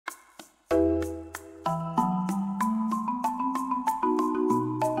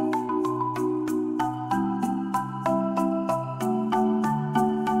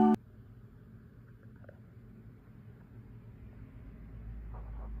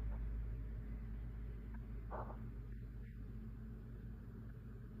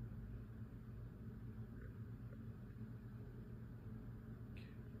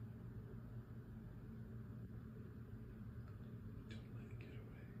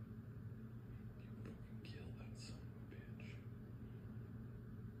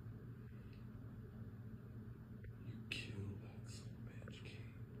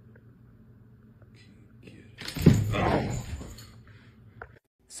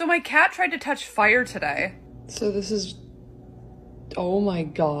So my cat tried to touch fire today. So this is... Oh my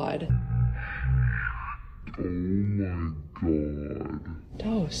god. Oh my god.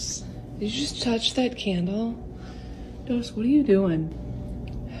 Dose, did you just touch that candle? Dose, what are you doing?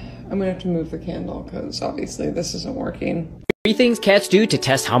 I'm gonna have to move the candle because obviously this isn't working. 3 things cats do to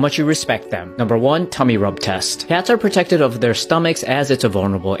test how much you respect them. Number 1, tummy rub test. Cats are protective of their stomachs as it's a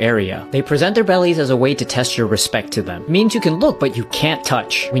vulnerable area. They present their bellies as a way to test your respect to them. It means you can look, but you can't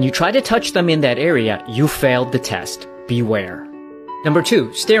touch. When you try to touch them in that area, you failed the test. Beware. Number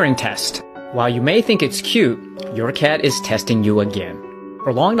 2, staring test. While you may think it's cute, your cat is testing you again.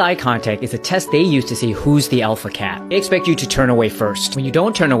 Prolonged eye contact is a test they use to see who's the alpha cat. They expect you to turn away first. When you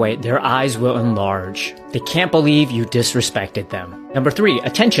don't turn away, their eyes will enlarge. They can't believe you disrespected them. Number 3,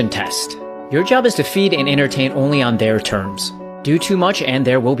 attention test. Your job is to feed and entertain only on their terms. Do too much and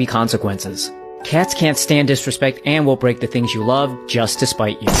there will be consequences. Cats can't stand disrespect and will break the things you love just to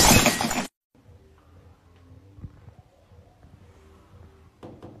spite you.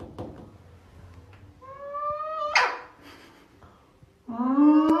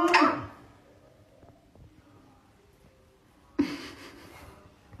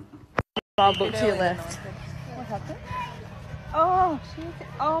 Bob, look to your left. What happened? Oh,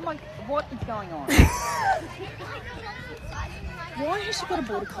 oh my, what is going on? Why has she got a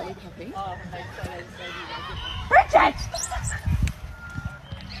border collie puppy? Oh, Bridget!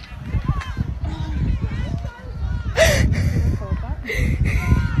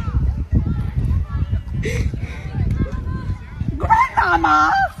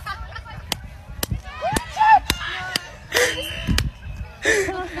 Grandmama!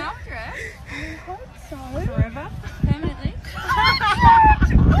 After it? I hope so. Forever? Permanently?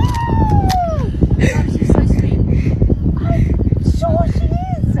 She's so sweet. I'm sure she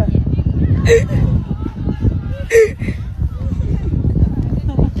is.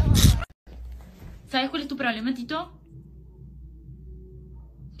 ¿Sabes cuál es tu problema, Tito?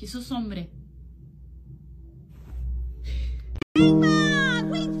 Que sos hombre. Big Bang!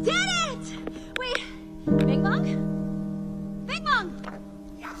 We did it! Big Bang? Big Bang!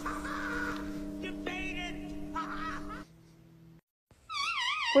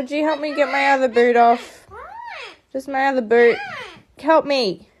 Would you help me get my other boot off? Just my other boot. Help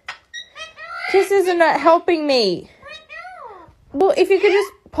me. Kisses are not helping me. Well, if you could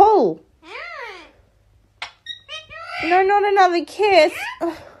just pull. No, not another kiss.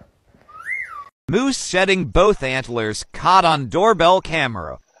 Ugh. Moose shedding both antlers caught on doorbell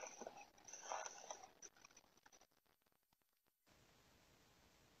camera.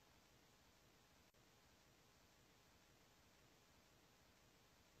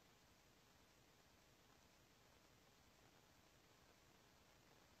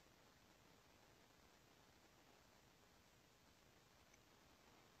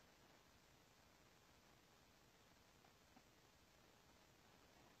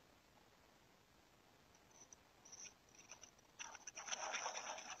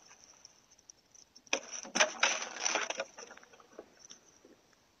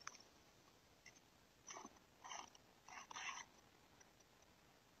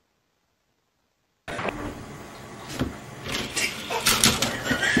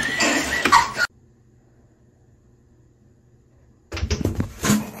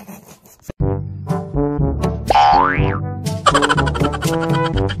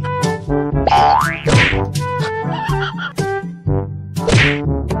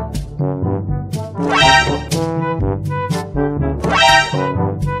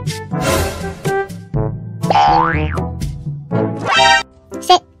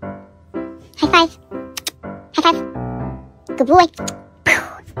 Sit. High five. High five. Good boy.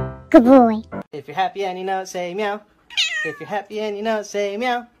 Good boy. If you're happy and you know it, say meow. If you're happy and you know it, say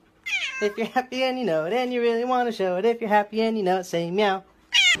meow. If you're happy and you know it and you really want to show it, if you're happy and you know it, say meow.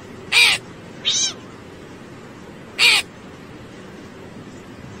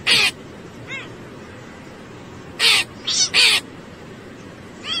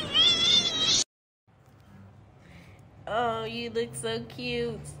 Oh, you look so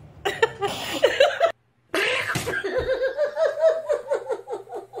cute.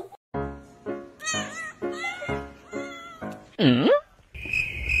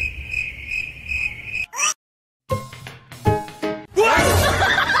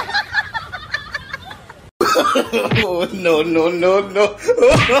 Oh, no, no, no, no.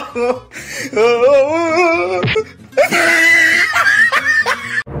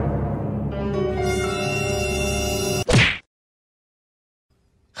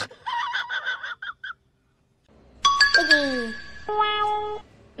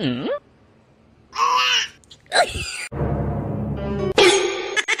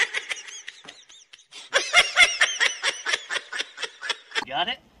 Got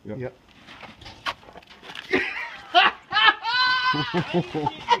it? Yep.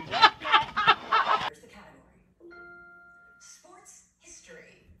 Sports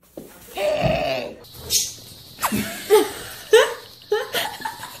history.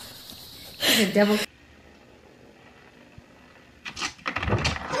 The devil.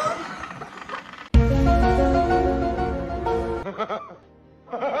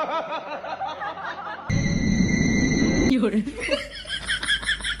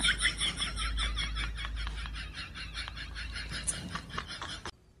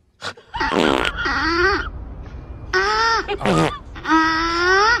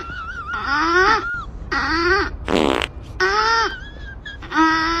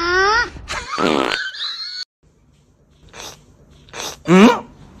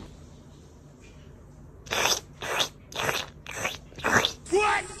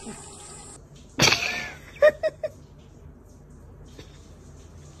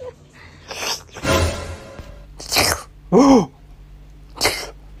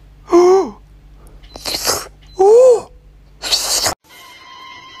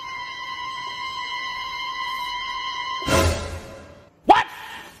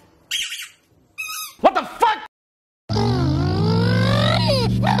 What the fuck?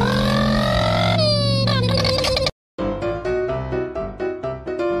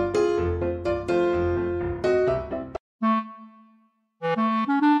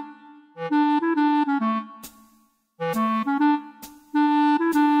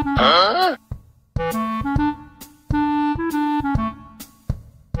 Huh?